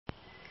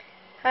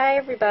Hi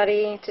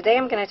everybody, today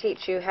I'm going to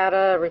teach you how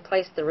to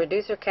replace the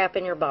reducer cap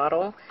in your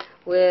bottle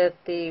with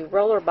the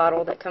roller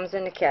bottle that comes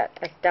in the kit.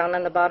 It's down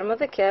on the bottom of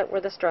the kit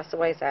where the stress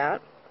away is at.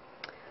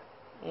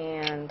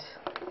 And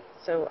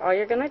so all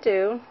you're going to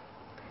do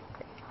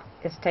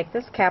is take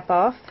this cap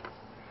off.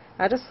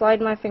 I just slide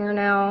my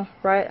fingernail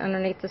right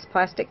underneath this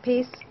plastic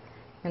piece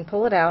and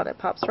pull it out. It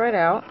pops right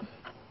out.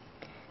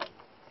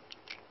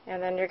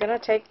 And then you're going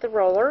to take the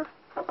roller.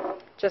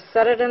 Just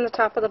set it in the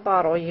top of the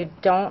bottle. You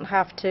don't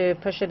have to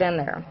push it in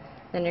there.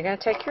 Then you're going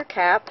to take your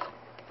cap,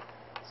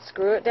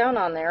 screw it down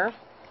on there,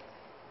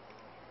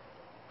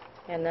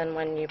 and then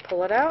when you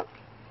pull it out,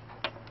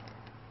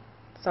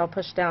 it's all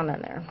pushed down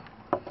in there.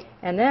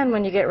 And then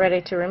when you get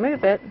ready to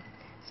remove it,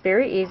 it's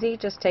very easy.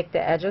 Just take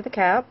the edge of the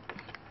cap,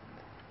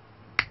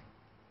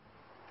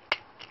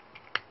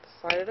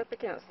 slide it up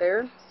against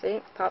there. See,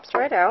 it pops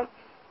right out.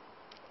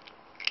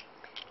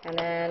 And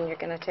then you're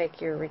going to take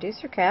your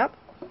reducer cap,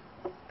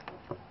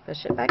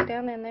 push it back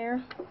down in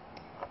there,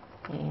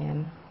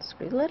 and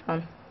screw the lid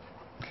on.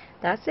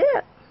 That's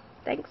it.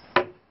 Thanks.